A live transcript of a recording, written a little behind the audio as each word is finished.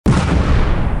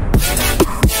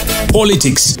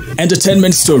politics,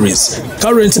 entertainment stories,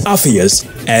 current affairs,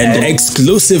 and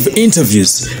exclusive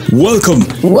interviews. Welcome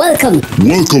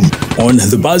on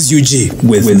the Buzz UG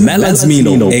with Melaz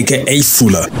Milo, aka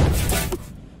Fuller.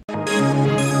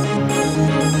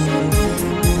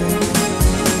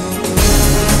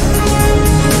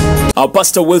 Our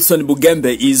Pastor Wilson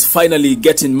Bugembe is finally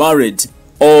getting married.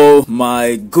 Oh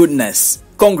my goodness.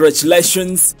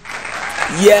 Congratulations.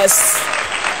 Yes.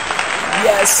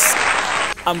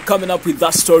 I'm coming up with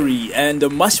that story and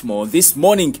much more this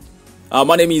morning.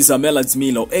 My name is Melaz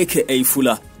Milo, aka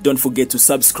Fuller. Don't forget to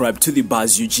subscribe to the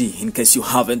Buzz UG in case you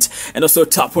haven't. And also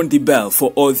tap on the bell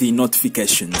for all the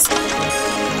notifications.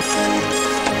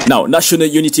 Now, National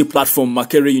Unity Platform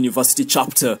Makerere University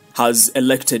Chapter has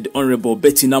elected Hon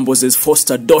Betty Nambooze's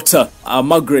foster daughter,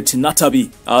 Margaret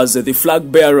Natabi, as the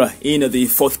flag bearer in the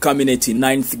forthcoming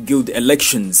 89th Guild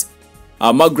elections.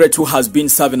 Margaret, who has been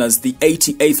serving as the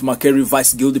 88th Makerere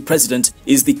Vice Guild President,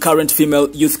 is the current female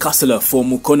youth councillor for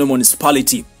Mukono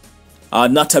Municipality.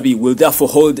 Natabi will therefore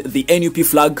hold the NUP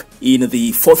flag in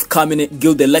the forthcoming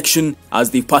Guild election as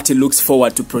the party looks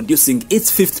forward to producing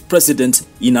its 5th president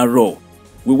in a row.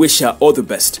 We wish her all the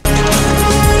best.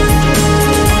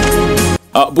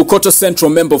 Bukoto Central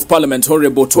Member of Parliament Hon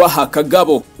Twaha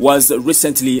Kagabo was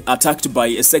recently attacked by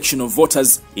a section of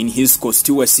voters in his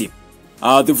constituency.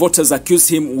 The voters accused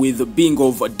him with being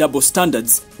of double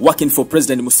standards, working for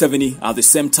President Museveni at the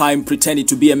same time pretending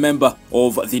to be a member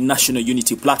of the National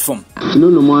Unity Platform.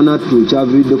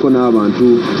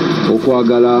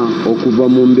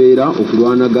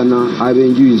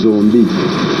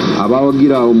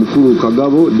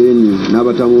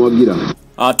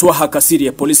 Twaha Kasiri,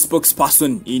 a police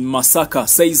spokesperson in Masaka,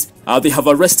 says they have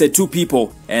arrested 2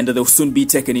 people and they'll soon be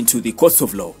taken into the courts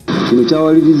of law.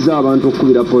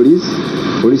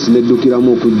 Police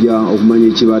neddukiramu okujja okumanya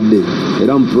ekibadde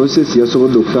era mu process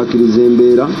yasobodde okutakiriza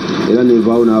embeera era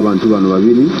nevaawo n'abantu bano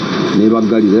babiri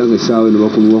nebaggalira era ng'essaawa eno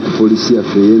bakuumibwa ku poliisi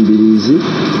yaffe ey'embiriizi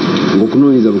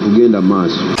ng'okunoonyereza bwe kugenda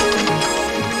maaso.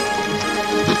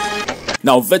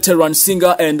 Now, veteran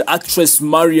singer and actress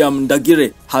Mariam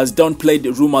Ndagire has downplayed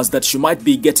rumors that she might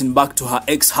be getting back to her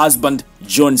ex-husband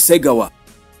John Segawa.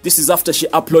 This is after she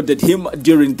uploaded him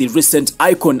during the recent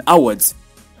Icon Awards.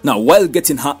 Now, while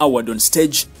getting her award on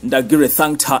stage, Ndagire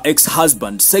thanked her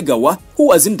ex-husband Segawa, who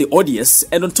was in the audience,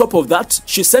 and on top of that,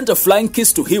 she sent a flying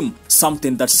kiss to him,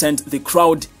 something that sent the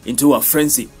crowd into a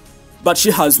frenzy. But she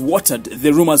has watered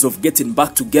the rumors of getting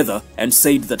back together and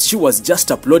said that she was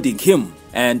just uploading him,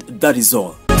 and that is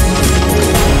all.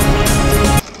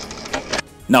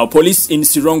 Now, police in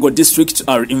Sirongo district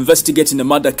are investigating a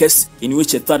murder case in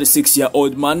which a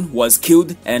 36-year-old man was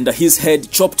killed and his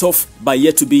head chopped off by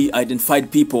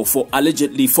yet-to-be-identified people for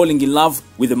allegedly falling in love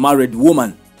with a married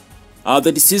woman.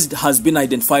 The deceased has been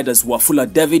identified as Wafula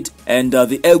David, and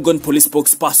the Elgon police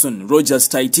spokesperson Rogers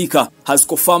Taitika has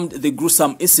confirmed the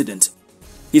gruesome incident.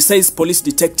 He says police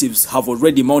detectives have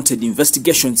already mounted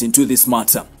investigations into this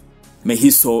matter. May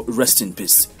his soul rest in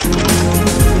peace.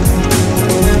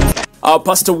 Our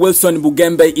Pastor Wilson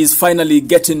Bugembe is finally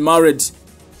getting married.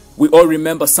 We all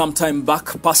remember some time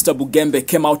back, Pastor Bugembe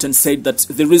came out and said that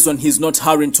the reason he's not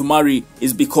hurrying to marry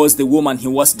is because the woman he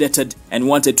was dated and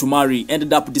wanted to marry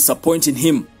ended up disappointing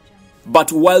him.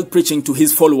 But while preaching to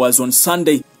his followers on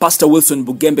Sunday, Pastor Wilson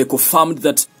Bugembe confirmed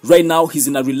that right now he's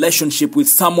in a relationship with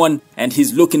someone and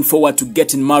he's looking forward to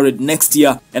getting married next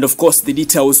year. And of course, the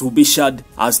details will be shared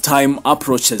as time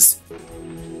approaches.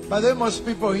 But then most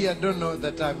people here don't know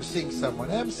that I'm seeing someone.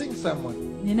 I'm seeing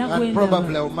someone. And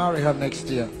probably I'll marry her next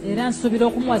year. In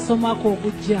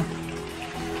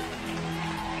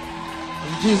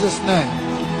Jesus' name.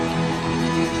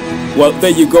 Well, there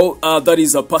you go. That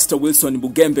is Pastor Wilson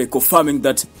Bugembe confirming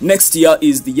that next year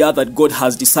is the year that God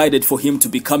has decided for him to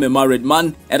become a married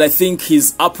man. And I think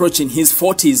he's approaching his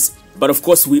 40s. But of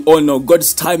course, we all know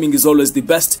God's timing is always the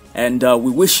best. And we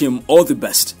wish him all the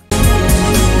best.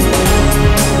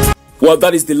 Well,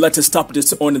 that is the latest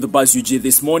update on the Buzz UG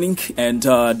this morning. And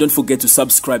don't forget to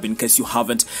subscribe in case you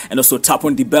haven't. And also tap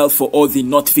on the bell for all the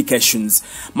notifications.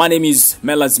 My name is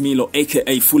Melaz Milo,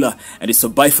 aka Fuller. And it's a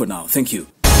bye for now. Thank you.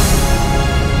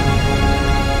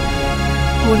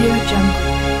 Audio Jungle.